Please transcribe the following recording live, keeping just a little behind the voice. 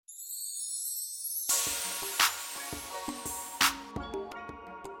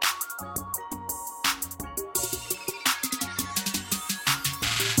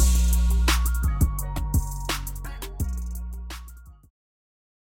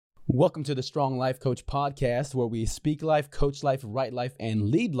Welcome to the Strong Life Coach podcast, where we speak life, coach life, write life, and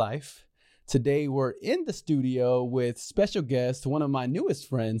lead life. Today, we're in the studio with special guest, one of my newest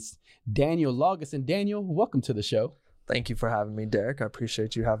friends, Daniel Laugus. And Daniel, welcome to the show. Thank you for having me, Derek. I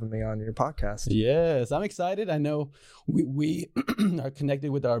appreciate you having me on your podcast. Yes, I'm excited. I know we are connected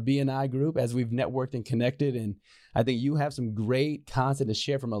with our BNI group as we've networked and connected. And I think you have some great content to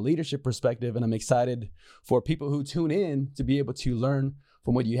share from a leadership perspective. And I'm excited for people who tune in to be able to learn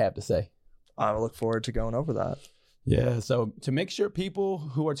from what you have to say. I look forward to going over that. Yeah, so to make sure people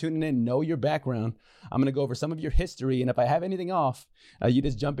who are tuning in know your background, I'm going to go over some of your history. And if I have anything off, you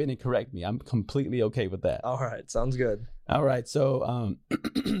just jump in and correct me. I'm completely okay with that. All right, sounds good. All right, so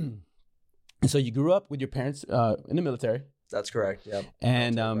so you grew up with your parents in the military. That's correct, yep.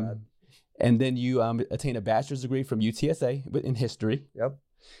 And then you attained a bachelor's degree from UTSA in history. Yep.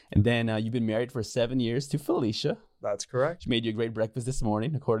 And then you've been married for 7 years to Felicia. That's correct. She made you a great breakfast this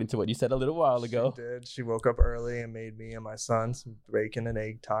morning, according to what you said a little while ago. She did. She woke up early and made me and my son some bacon and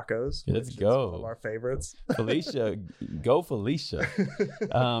egg tacos. Let's go. One of our favorites. Felicia, go Felicia.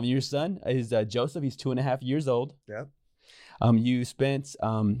 Your son is Joseph. He's 2.5 years old. Yep. You spent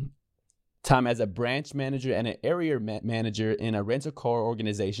time as a branch manager and an area manager in a rental car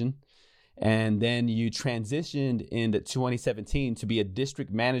organization. And then you transitioned in 2017 to be a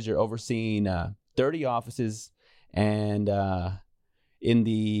district manager overseeing 30 offices and in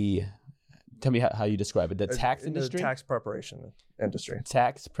the, tell me how you describe it, the tax industry? The tax preparation industry.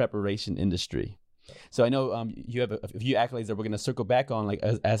 Tax preparation industry. So I know you have a few accolades that we're going to circle back on, like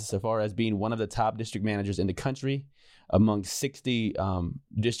as far as being one of the top district managers in the country among 60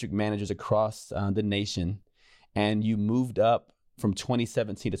 district managers across the nation. And you moved up from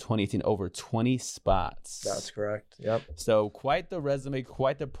 2017 to 2018 over 20 spots. That's correct. Yep. So quite the resume,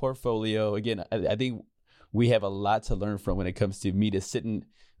 quite the portfolio. Again, I think we have a lot to learn from when it comes to me just sitting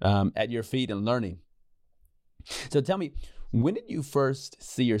at your feet and learning. So tell me, when did you first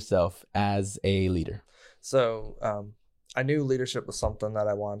see yourself as a leader? So I knew leadership was something that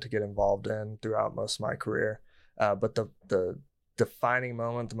I wanted to get involved in throughout most of my career. But the defining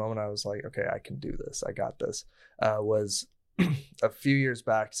moment, the moment I was like, okay, I can do this, I got this, was a few years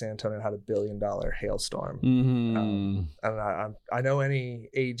back. San Antonio had $1 billion hailstorm. Mm-hmm. And I know any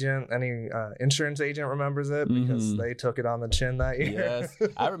insurance agent remembers it because they took it on the chin that year.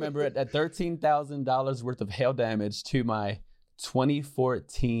 Yes, I remember it at $13,000 worth of hail damage to my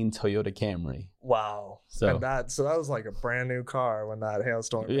 2014 Toyota Camry. Wow. So that was like a brand new car when that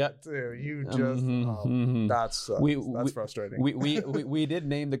hailstorm hit too. You just that's frustrating. We did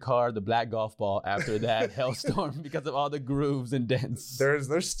name the car the Black Golf Ball after that hailstorm because of all the grooves and dents.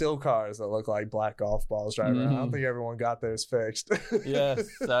 There's still cars that look like black golf balls driving around. I don't think everyone got theirs fixed. Yes,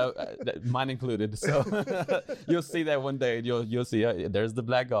 so mine included. So you'll see that one day. You'll see there's the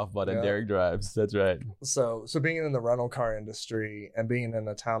Black Golf Ball that Derek drives. That's right. So being in the rental car industry and being in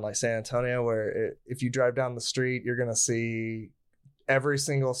a town like San Antonio, where if you drive down the street, you're going to see every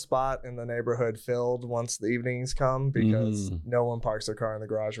single spot in the neighborhood filled once the evenings come because no one parks their car in the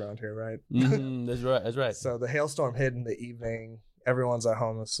garage around here, right? That's right. So the hailstorm hit in the evening. Everyone's at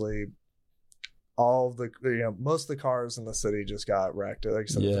home asleep. Most of the cars in the city just got wrecked. Like I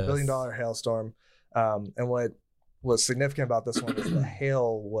said, It's $1 billion hailstorm. And what was significant about this one is the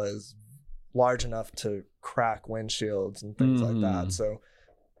hail was large enough to crack windshields and things like that. So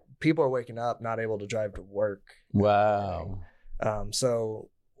people are waking up not able to drive to work. Wow. So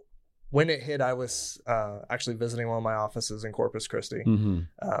when it hit, I was actually visiting one of my offices in Corpus Christi.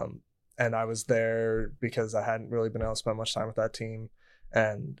 And I was there because I hadn't really been able to spend much time with that team.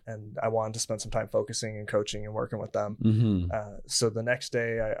 And I wanted to spend some time focusing and coaching and working with them. So the next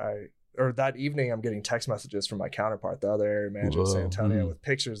day, or that evening, I'm getting text messages from my counterpart, the other area manager in San Antonio, with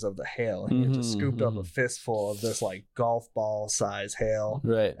pictures of the hail. And he just scooped up a fistful of this like golf ball size hail.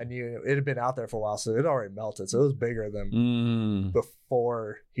 Right. And it had been out there for a while, so it already melted. So it was bigger than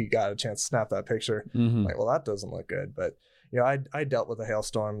before he got a chance to snap that picture. Like, well, that doesn't look good. But, I dealt with a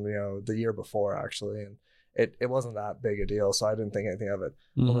hailstorm, the year before, actually. And it wasn't that big a deal, so I didn't think anything of it.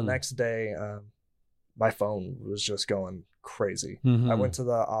 Well, the next day, my phone was just going crazy. I went to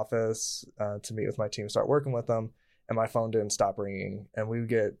the office to meet with my team, start working with them, and my phone didn't stop ringing. And we would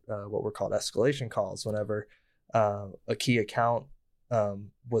get what were called escalation calls whenever a key account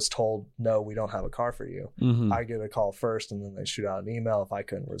was told, no, we don't have a car for you. I get a call first, and then they shoot out an email if I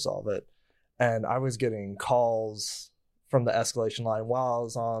couldn't resolve it. And I was getting calls from the escalation line while I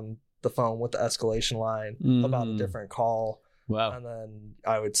was on the phone with the escalation line about a different call. Wow. And then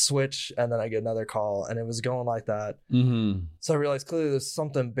I would switch, and then I get another call, and it was going like that. So I realized clearly there's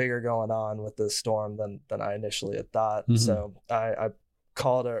something bigger going on with this storm than I initially had thought. So I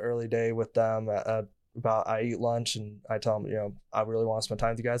call it an early day with them I eat lunch and I tell them, I really want to spend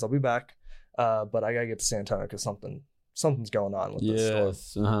time with you guys. I'll be back. But I got to get to San Antonio because something's going on with this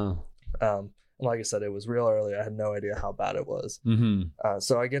storm. And like I said, it was real early. I had no idea how bad it was.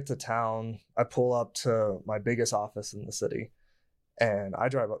 So I get to town. I pull up to my biggest office in the city and I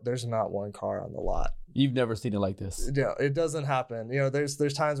drive up. There's not one car on the lot. You've never seen it like this. Yeah, it doesn't happen.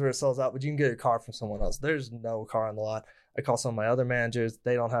 There's times where it sells out, but you can get a car from someone else. There's no car on the lot. I call some of my other managers.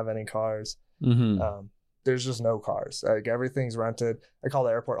 They don't have any cars. There's just no cars. Like everything's rented. I call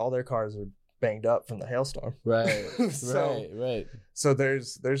the airport. All their cars are banged up from the hailstorm. Right. Right. So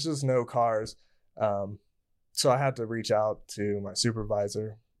there's just no cars. So I had to reach out to my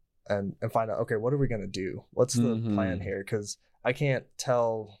supervisor and find out, okay, what are we going to do? What's the plan here? Because I can't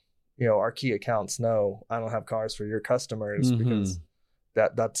tell, our key accounts, no, I don't have cars for your customers because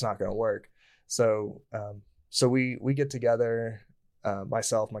that's not going to work. So we get together,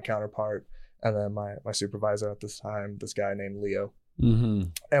 myself, my counterpart, and then my supervisor at this time, this guy named Leo.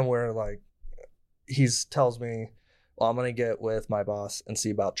 And we're like, he tells me, well, I'm going to get with my boss and see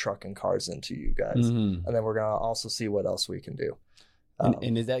about trucking cars into you guys. And then we're going to also see what else we can do.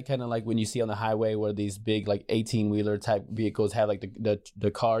 And is that kind of like when you see on the highway where these big like 18-wheeler type vehicles have like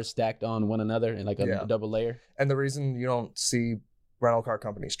the cars stacked on one another and like a double layer? And the reason you don't see rental car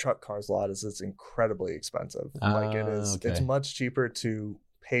companies truck cars a lot is it's incredibly expensive. It's much cheaper to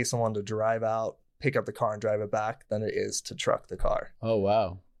pay someone to drive out, pick up the car and drive it back than it is to truck the car. Oh,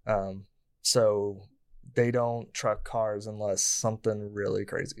 wow. So they don't truck cars unless something really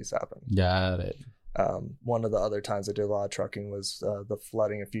crazy has happened. Got it. One of the other times I did a lot of trucking was the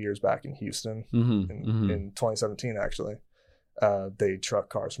flooding a few years back in Houston in 2017, actually. They truck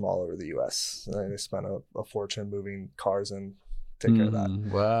cars from all over the U.S. They spent a fortune moving cars and take care of that.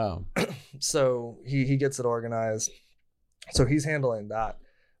 Wow. So he gets it organized. So he's handling that.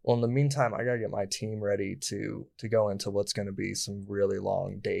 Well, in the meantime, I got to get my team ready to go into what's going to be some really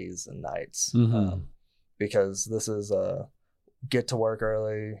long days and nights. Because this is get to work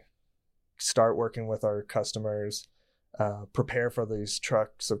early, start working with our customers, prepare for these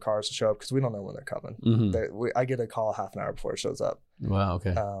trucks of cars to show up because we don't know when they're coming. I get a call half an hour before it shows up. Wow.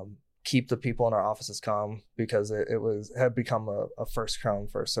 Okay. Keep the people in our offices calm because it had become a first come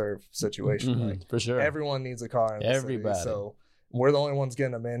first serve situation. For sure, everyone needs a car in the everybody city, so we're the only ones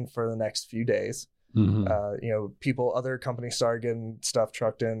getting them in for the next few days. Other companies started getting stuff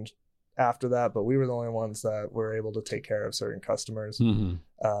trucked in after that, but we were the only ones that were able to take care of certain customers.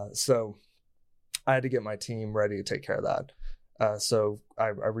 So I had to get my team ready to take care of that. So I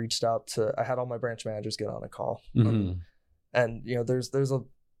reached out I had all my branch managers get on a call. And there's a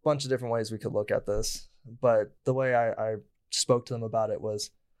bunch of different ways we could look at this, but the way I spoke to them about it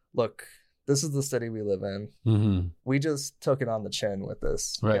was, look, this is the city we live in. We just took it on the chin with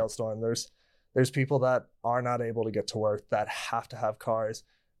this hailstorm. There's people that are not able to get to work that have to have cars.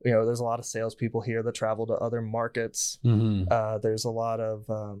 There's a lot of salespeople here that travel to other markets. There's a lot of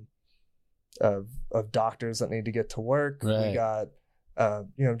doctors that need to get to work. We got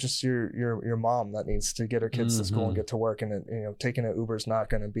just your mom that needs to get her kids to school and get to work, and taking an Uber is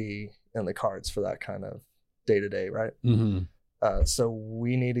not going to be in the cards for that kind of day to day, right? So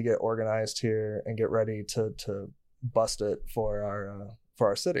we need to get organized here and get ready to bust it for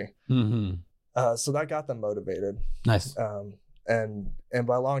our city. So that got them motivated. Nice. And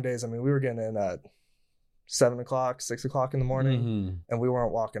by long days, I mean, we were getting in at 7 o'clock, 6 o'clock in the morning, and we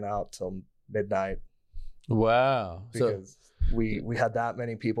weren't walking out till midnight. Wow. Because we had that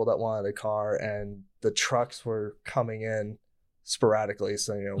many people that wanted a car, and the trucks were coming in sporadically.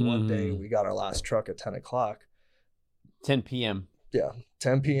 So, one day we got our last truck at 10 o'clock. 10 p.m. Yeah,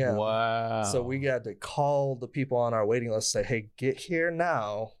 10 p.m. Wow. So we had to call the people on our waiting list, say, hey, get here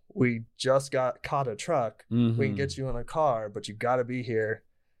now. We just caught a truck. We can get you in a car, but you got to be here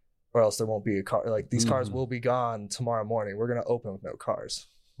or else there won't be a car. Like, these cars will be gone tomorrow morning. We're going to open with no cars.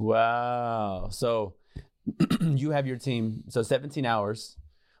 Wow. So you have your team, so 17 hours,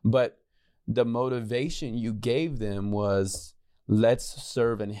 but the motivation you gave them was, let's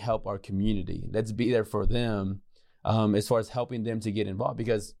serve and help our community. Let's be there for them. As far as helping them to get involved,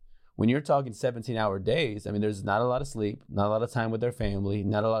 because when you're talking 17-hour days, I mean, there's not a lot of sleep, not a lot of time with their family,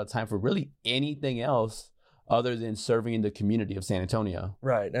 not a lot of time for really anything else other than serving in the community of San Antonio.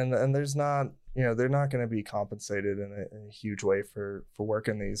 Right. And there's not, they're not going to be compensated in a huge way for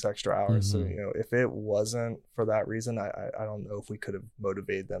working these extra hours. So, if it wasn't for that reason, I don't know if we could have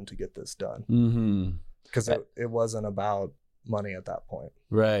motivated them to get this done. Because it wasn't about money at that point.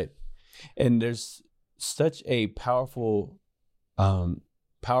 Right. And there's such a powerful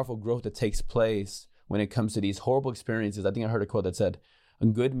growth that takes place when it comes to these horrible experiences. I think I heard a quote that said,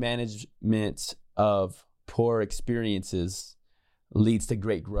 good management of poor experiences leads to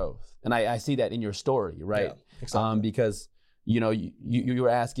great growth. And I see that in your story, right? Yeah, exactly. Because, you were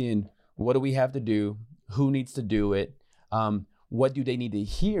asking, what do we have to do? Who needs to do it? What do they need to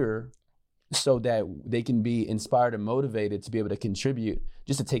hear so that they can be inspired and motivated to be able to contribute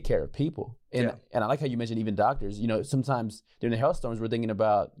just to take care of people? And I like how you mentioned even doctors. Sometimes during the health storms, we're thinking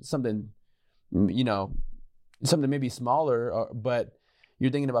about something, something maybe smaller, but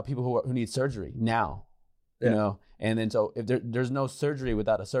you're thinking about people who need surgery now, and then so if there's no surgery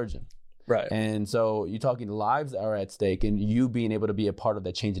without a surgeon. Right. And so you're talking lives are at stake, and you being able to be a part of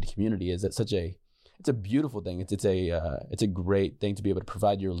that change in the community it's a beautiful thing. It's a great thing to be able to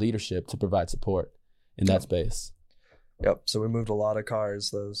provide your leadership, to provide support in that space. Yep. So we moved a lot of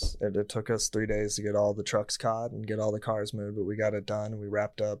cars. It took us 3 days to get all the trucks caught and get all the cars moved, but we got it done. We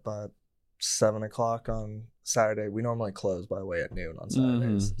wrapped up at 7:00 on Saturday. We normally close, by the way, at noon on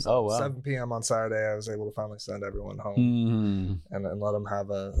Saturdays. So oh, wow. 7 p.m. on Saturday, I was able to finally send everyone home and let them have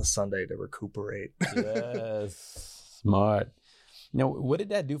a Sunday to recuperate. Yes. Smart. What did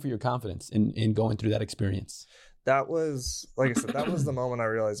that do for your confidence in going through that experience? That was, like I said, that was the moment I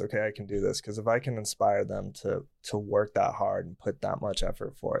realized, okay, I can do this. Because if I can inspire them to work that hard and put that much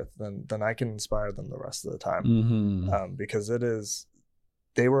effort forth, then I can inspire them the rest of the time. Because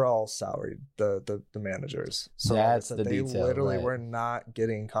they were all salaried, the managers. So that's the they detail, literally right. were not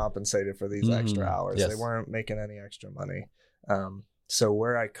getting compensated for these extra hours. Yes. They weren't making any extra money. So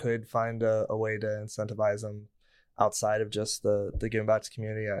where I could find a way to incentivize them outside of just the giving back to the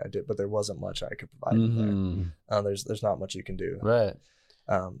community, I did, but there wasn't much I could provide there. There's not much you can do. Right.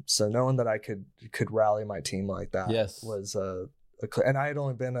 So knowing that I could rally my team like that was and I had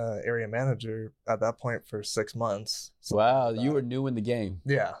only been an area manager at that point for 6 months. Wow, you were new in the game.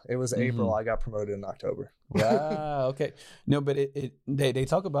 Yeah, it was April. I got promoted in October. Wow. Okay. No, but they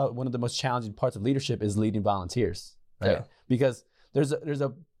talk about one of the most challenging parts of leadership is leading volunteers. Right? Yeah. Because there's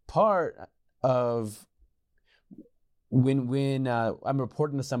a part of when I'm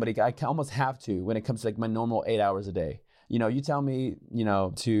reporting to somebody, I almost have to when it comes to like my normal 8 hours a day. You tell me,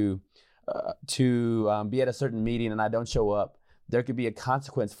 to be at a certain meeting and I don't show up, there could be a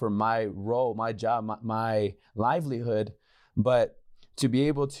consequence for my role, my job, my livelihood. But to be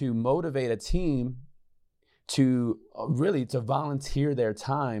able to motivate a team to volunteer their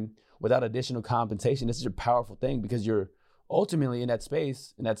time without additional compensation, this is a powerful thing because you're ultimately in that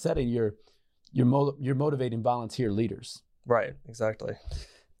space, in that setting, you're motivating volunteer leaders. Right. Exactly.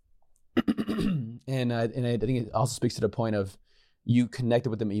 And I think it also speaks to the point of you connected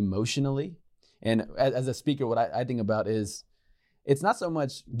with them emotionally. And as a speaker, what I think about is it's not so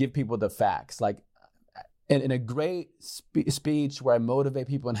much give people the facts. Like in a great speech where I motivate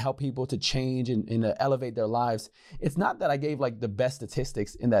people and help people to change and elevate their lives, it's not that I gave like the best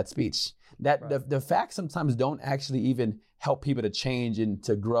statistics in that speech. That right. the facts sometimes don't actually even help people to change and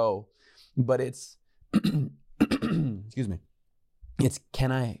to grow. But it's, excuse me, it's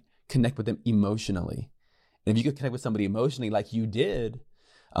can I connect with them emotionally? And if you could connect with somebody emotionally like you did,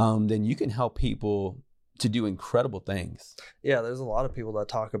 then you can help people to do incredible things. Yeah, there's a lot of people that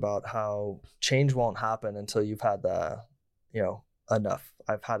talk about how change won't happen until you've had the, enough.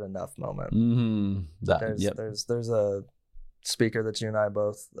 I've had enough moment. There's a speaker that you and I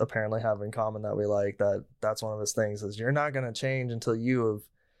both apparently have in common that we like. That's one of his things is you're not going to change until you have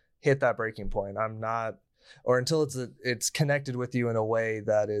hit that breaking point. Or until it's connected with you in a way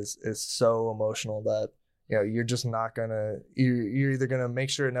that is so emotional that you're just not gonna. You're either gonna make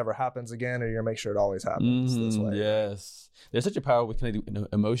sure it never happens again, or you're gonna make sure it always happens this way. Yes, there's such a power with connecting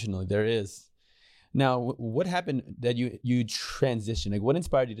emotionally. There is. Now, what happened that you transitioned? Like, what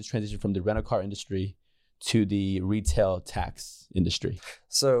inspired you to transition from the rental car industry to the retail tax industry?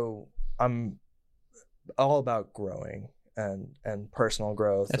 So I'm all about growing and personal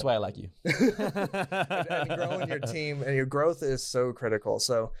growth. That's why I like you. and growing your team, and your growth is so critical.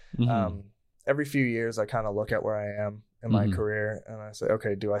 So every few years I kind of look at where I am in my career and I say,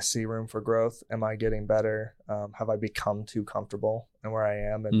 okay, do I see room for growth? Am I getting better? Have I become too comfortable in where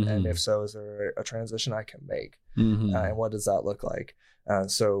I am? And if so, is there a transition I can make? And what does that look like?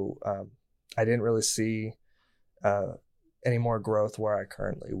 So I didn't really see any more growth where I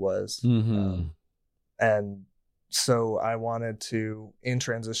currently was. And so I wanted to, in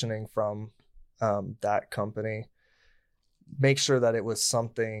transitioning from that company, make sure that it was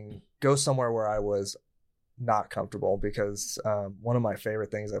go somewhere where I was not comfortable, because one of my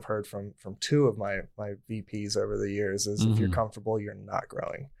favorite things I've heard from two of my VPs over the years is if you're comfortable, you're not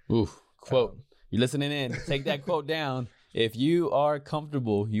growing. Ooh, quote. You're listening in. Take that quote down. If you are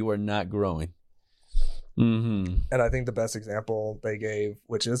comfortable, you are not growing. And I think the best example they gave,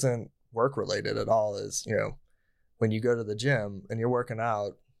 which isn't work related at all, is, you know, when you go to the gym and you're working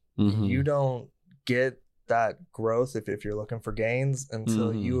out, you don't get that growth if you're looking for gains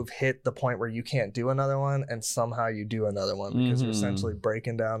until you've hit the point where you can't do another one, and somehow you do another one because you're essentially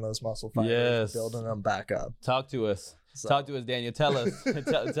breaking down those muscle fibers, building them back up. Talk to us. So. Talk to us, Daniel. Tell us.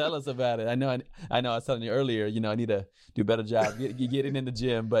 tell us about it. I know I was telling you earlier, you know, I need to do a better job getting in the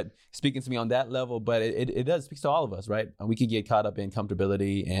gym, but speaking to me on that level, but it does speak to all of us, right? We could get caught up in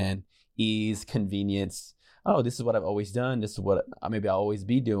comfortability and ease, convenience. Oh, this is what I've always done. This is what maybe I'll always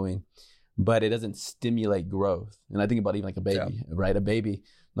be doing, but it doesn't stimulate growth. And I think about even like a baby, right? A baby,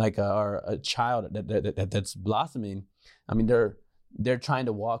 like a child that's blossoming. I mean, they're trying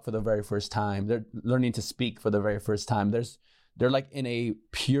to walk for the very first time. They're learning to speak for the very first time. They're like in a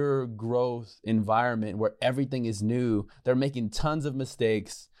pure growth environment where everything is new. They're making tons of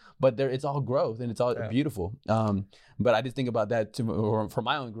mistakes, but it's all growth and it's all beautiful. But I just think about that for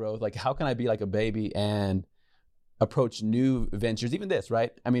my own growth. Like, how can I be like a baby and approach new ventures? Even this,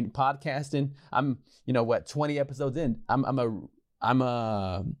 right? I mean, podcasting. I'm, 20 episodes in. I'm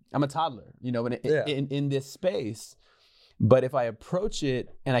a toddler, in this space. But if I approach it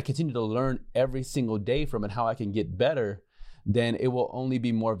and I continue to learn every single day from it, how I can get better, then it will only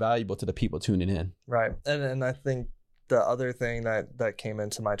be more valuable to the people tuning in. Right. And I think the other thing that came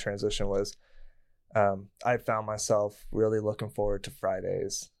into my transition was I found myself really looking forward to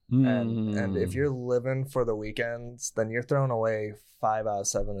Fridays. And if you're living for the weekends, then you're throwing away 5 out of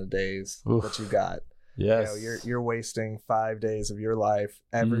 7 of the days that you got. Yes. You're wasting 5 days of your life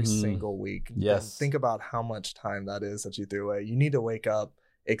every single week. Yes. And think about how much time that is that you threw away. You need to wake up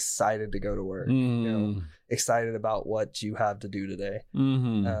excited to go to work, excited about what you have to do today.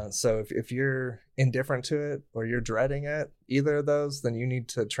 So if you're indifferent to it or you're dreading it, either of those, then you need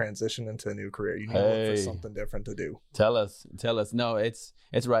to transition into a new career. You need to look for something different to do. Tell us. No, it's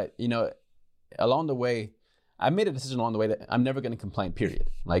right. Along the way, I made a decision along the way that I'm never going to complain, period.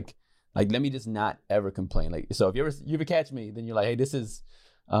 Like, let me just not ever complain. Like, so if you ever catch me, then you're like, hey, this is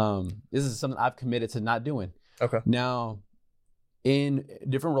something I've committed to not doing. Okay. Now, in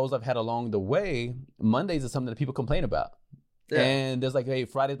different roles I've had along the way, Mondays is something that people complain about. Yeah. And there's like, hey,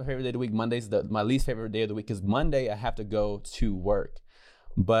 Friday's my favorite day of the week. Monday's my least favorite day of the week because Monday I have to go to work.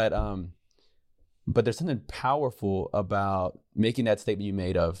 But there's something powerful about making that statement you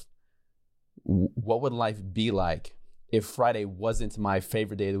made of what would life be like if Friday wasn't my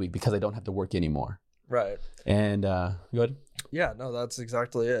favorite day of the week because I don't have to work anymore. Right. And go ahead. Yeah, no, that's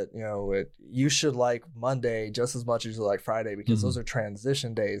exactly it. You should like Monday just as much as you like Friday because those are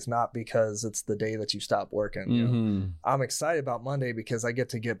transition days, not because it's the day that you stop working. I'm excited about Monday because I get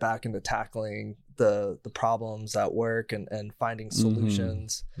to get back into tackling the problems at work and finding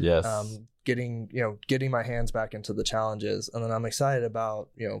solutions. Yes. Getting my hands back into the challenges. And then I'm excited about,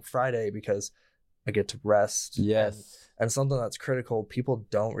 Friday because I get to rest. Yes. And something that's critical, people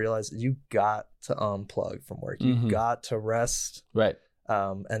don't realize, you got to unplug from work. You got to rest. Right.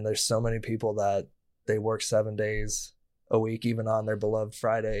 And there's so many people that they work 7 days a week, even on their beloved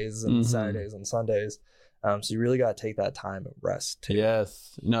Fridays and Saturdays and Sundays. So you really got to take that time and rest too.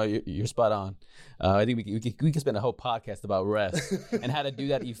 Yes. No, you're spot on. I think we can spend a whole podcast about rest and how to do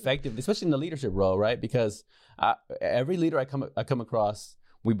that effectively, especially in the leadership role, right? Because every leader I come across,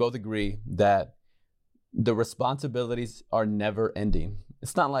 we both agree that the responsibilities are never ending.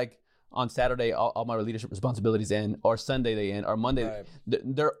 It's not like on Saturday, all my leadership responsibilities end, or Sunday they end, or Monday. Right.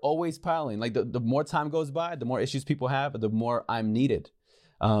 They're always piling. Like the more time goes by, the more issues people have, the more I'm needed.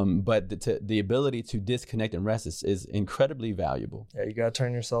 But the ability to disconnect and rest is incredibly valuable. Yeah, you got to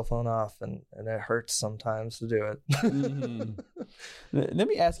turn your cell phone off, and it hurts sometimes to do it. Let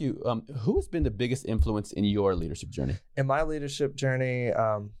me ask you, who has been the biggest influence in your leadership journey? In my leadership journey,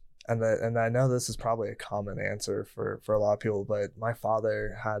 and I know this is probably a common answer for a lot of people, but my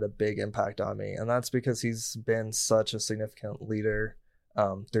father had a big impact on me. And that's because he's been such a significant leader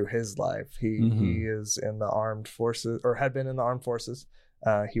through his life. He is in the armed forces, or had been in the armed forces.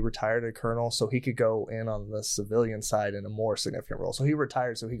 He retired a colonel so he could go in on the civilian side in a more significant role. So he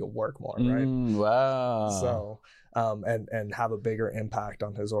retired so he could work more, right? Wow. So, and have a bigger impact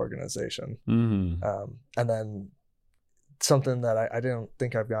on his organization. And then something that I didn't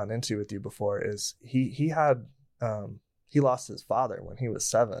think I've gotten into with you before is he lost his father when he was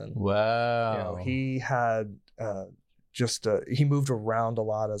 7. Wow. He had he moved around a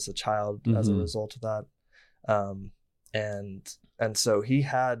lot as a child as a result of that. And so he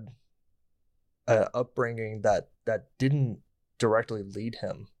had an upbringing that didn't directly lead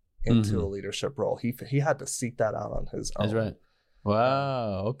him into a leadership role. He had to seek that out on his own. That's right.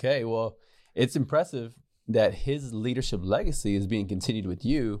 Wow. Okay. Well, it's impressive that his leadership legacy is being continued with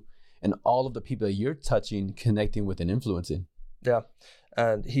you and all of the people that you're touching, connecting with, and influencing. Yeah.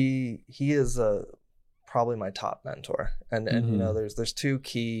 And he is probably my top mentor. And you know, there's two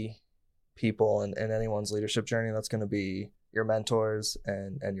key people in anyone's leadership journey. That's going to be your mentors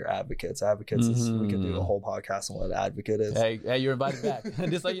and your advocates. Advocates is, we could do a whole podcast on what advocate is. Hey, you're invited back.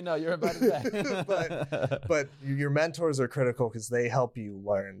 Just so you know, you're invited back. but your mentors are critical because they help you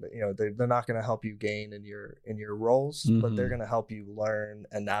learn. You know, they're not going to help you gain in your roles, but they're going to help you learn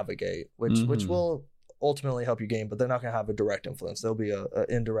and navigate, which will ultimately help you gain. But they're not going to have a direct influence. There'll be a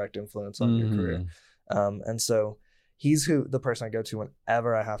indirect influence on your career. And so he's the person I go to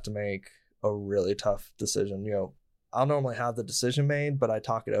whenever I have to make a really tough decision. You know, I'll normally have the decision made, but I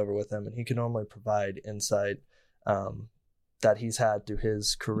talk it over with him, and he can normally provide insight that he's had through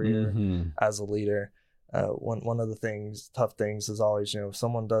his career as a leader. One of the tough things is always, you know, if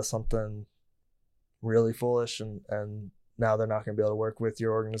someone does something really foolish and now they're not going to be able to work with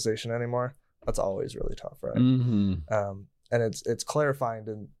your organization anymore, that's always really tough, right? And it's clarifying.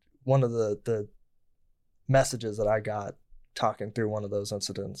 And one of the messages that I got talking through one of those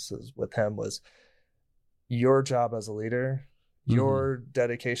incidences with him was, your job as a leader, your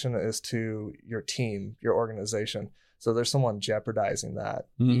dedication is to your team, your organization. So there's someone jeopardizing that,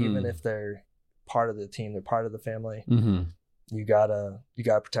 even if they're part of the team, they're part of the family. You gotta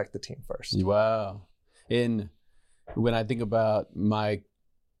protect the team first. Wow. And when I think about my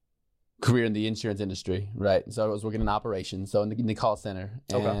career in the insurance industry, right? So I was working in operations, so in the call center,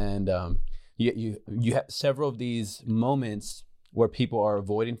 and you have several of these moments where people are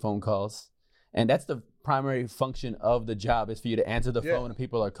avoiding phone calls. And that's the primary function of the job, is for you to answer the phone and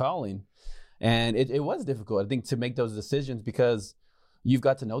people are calling. And it was difficult, I think, to make those decisions, because you've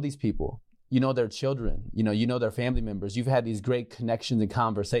got to know these people. You know their children, you know their family members. You've had these great connections and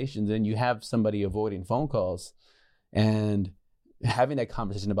conversations, and you have somebody avoiding phone calls. And having that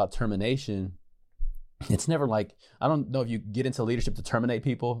conversation about termination, it's never like, I don't know if you get into leadership to terminate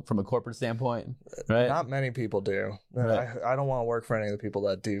people from a corporate standpoint, right? Not many people do. Right. I don't want to work for any of the people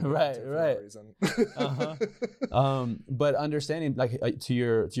that do. Right. No reason. But understanding, like, to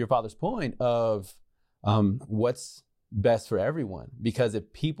your father's point of what's best for everyone, because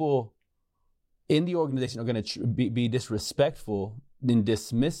if people in the organization are going to be disrespectful and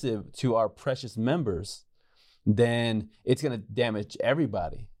dismissive to our precious members, then it's going to damage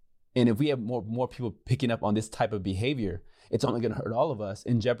everybody. And if we have more people picking up on this type of behavior, it's only going to hurt all of us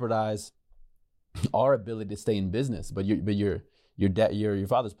and jeopardize our ability to stay in business. But your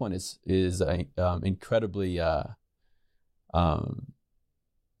father's point is incredibly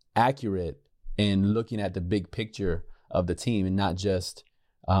accurate in looking at the big picture of the team, and not just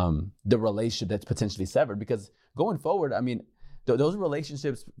the relationship that's potentially severed. Because going forward, I mean, those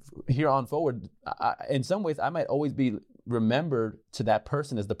relationships here on forward, in some ways, I might always be remembered to that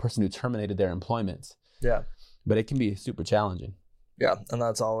person as the person who terminated their employment. Yeah. But it can be super challenging. Yeah. And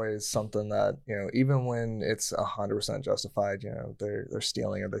that's always something that, you know, even when it's 100% justified, you know, they're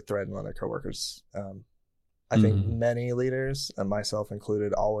stealing or they're threatening on their coworkers. I think many leaders, and myself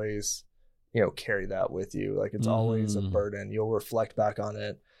included, always, you know, carry that with you. Like, it's always a burden. You'll reflect back on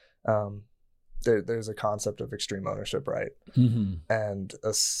it. There's a concept of extreme ownership, right? And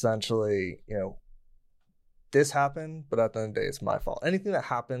essentially, you know, this happened, but at the end of the day, it's my fault. Anything that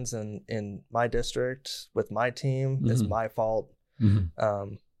happens in my district with my team is my fault.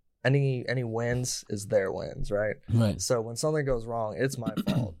 Any wins is their wins, right? Right. So when something goes wrong, it's my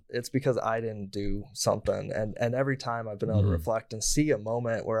fault. It's because I didn't do something. And every time I've been able to reflect and see a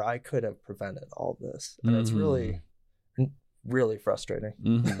moment where I could have prevented all this. And it's really, really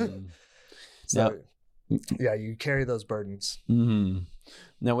frustrating. So, yeah, you carry those burdens.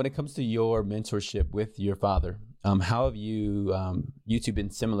 Now, when it comes to your mentorship with your father, how have you two been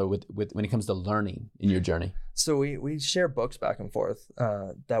similar with when it comes to learning in your journey? So we share books back and forth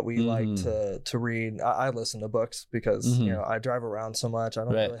that we like to read. I listen to books because you know, I drive around so much. I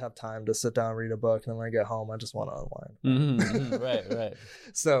don't really have time to sit down and read a book. And then when I get home, I just want to unwind. Right.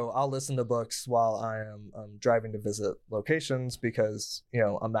 So I'll listen to books while I am driving to visit locations, because, you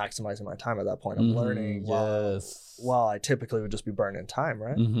know, I'm maximizing my time at that point. I'm learning while I typically would just be burning time,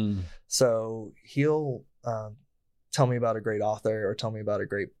 right? So he'll tell me about a great author or tell me about a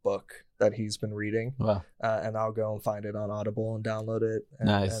great book that he's been reading. Wow. And I'll go and find it on Audible and download it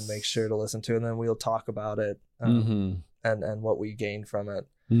and make sure to listen to it. And then we'll talk about it and what we gained from it.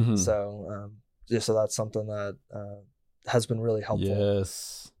 So that's something that has been really helpful.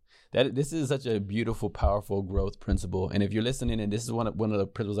 Yes. This is such a beautiful, powerful growth principle. And if you're listening, and this is one of the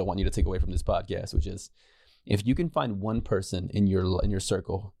principles I want you to take away from this podcast, which is, if you can find one person in your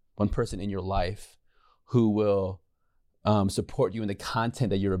circle, one person in your life who will support you in the content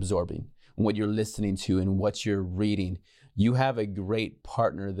that you're absorbing, what you're listening to, and what you're reading. You have a great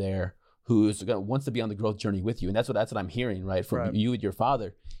partner there who's wants to be on the growth journey with you, and that's what I'm hearing, right, from you and your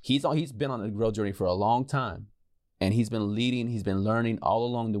father. He's been on a growth journey for a long time, and he's been leading, he's been learning all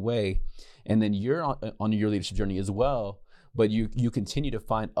along the way, and then you're on your leadership journey as well. But you continue to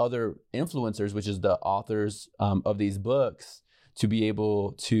find other influencers, which is the authors of these books, to be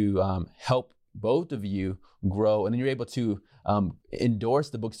able to help both of you grow, and then you're able to endorse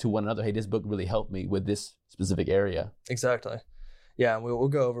the books to one another. Hey, this book really helped me with this specific area. Exactly. Yeah, and we'll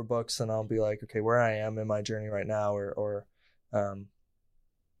go over books, and I'll be like, okay, where I am in my journey right now, or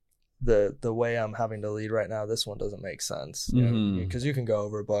the way I'm having to lead right now, this one doesn't make sense. Because you can go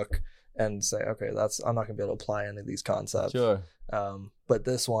over a book and say, okay, I'm not going to be able to apply any of these concepts. Sure. But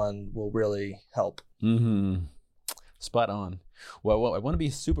this one will really help. Mm-hmm. Spot on. Well, I want to be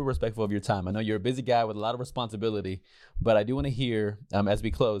super respectful of your time. I know you're a busy guy with a lot of responsibility, but I do want to hear, as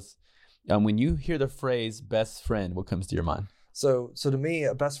we close, when you hear the phrase best friend, what comes to your mind? So to me,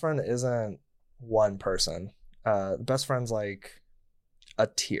 a best friend isn't one person. Best friend's like a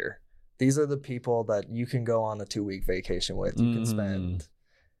tier. These are the people that you can go on a 2-week vacation with. You can spend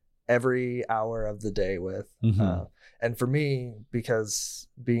every hour of the day with. And for me, because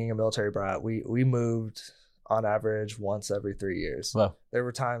being a military brat, we moved on average once every 3 years. Wow. There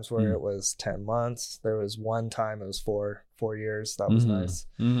were times where it was 10 months. There was one time it was 4 years. That was nice.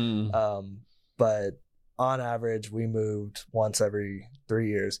 But on average, we moved once every 3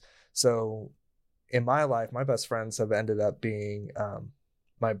 years. So in my life, my best friends have ended up being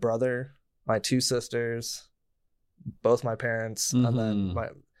my brother, my 2 sisters, both my parents, and then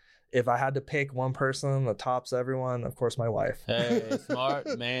if I had to pick one person that tops everyone, of course, my wife. Hey,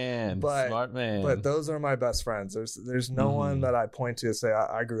 smart man. Smart man. But those are my best friends. There's no one that I point to say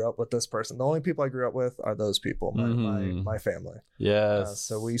I grew up with this person. The only people I grew up with are those people, my family. Yes.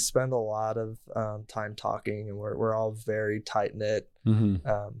 So we spend a lot of time talking, and we're all very tight knit.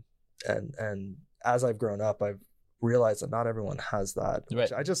 And as I've grown up, I've realized that not everyone has that,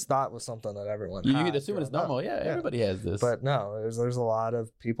 which I just thought was something that everyone had. You'd assume it's normal. Yeah, everybody has this. But no, there's a lot of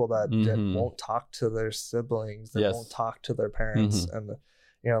people that won't talk to their siblings, that won't talk to their parents. And,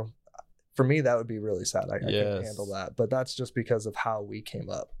 for me, that would be really sad. I couldn't handle that. But that's just because of how we came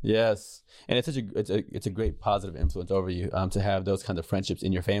up. Yes. And it's a great positive influence over you to have those kinds of friendships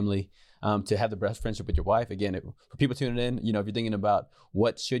in your family. To have the best friendship with your wife. Again, for people tuning in, if you're thinking about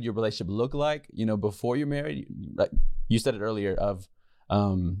what should your relationship look like, before you're married, like you said it earlier, of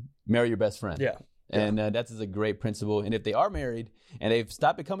marry your best friend. Yeah. And that's a great principle. And if they are married and they've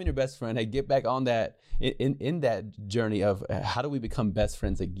stopped becoming your best friend, hey, get back on that in that journey of how do we become best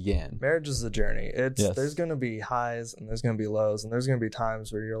friends again? Marriage is a journey. There's going to be highs and there's going to be lows, and there's going to be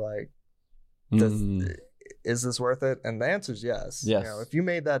times where you're like, is this worth it? And the answer is yes. If you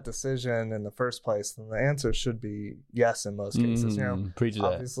made that decision in the first place, then the answer should be yes in most cases. Preach that.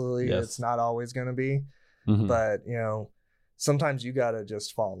 Obviously, it's not always going to be, but sometimes you got to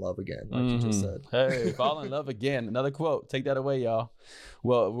just fall in love again, like you just said. Hey, fall in love again. Another quote. Take that away, y'all.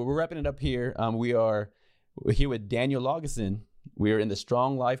 Well, we're wrapping it up here. We're here with Daniel Laugesen. We are in the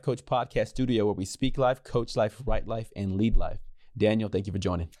Strong Life Coach podcast studio, where we speak life, coach life, write life, and lead life. Daniel, thank you for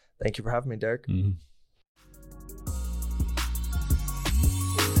joining. Thank you for having me, Derek. Mm-hmm.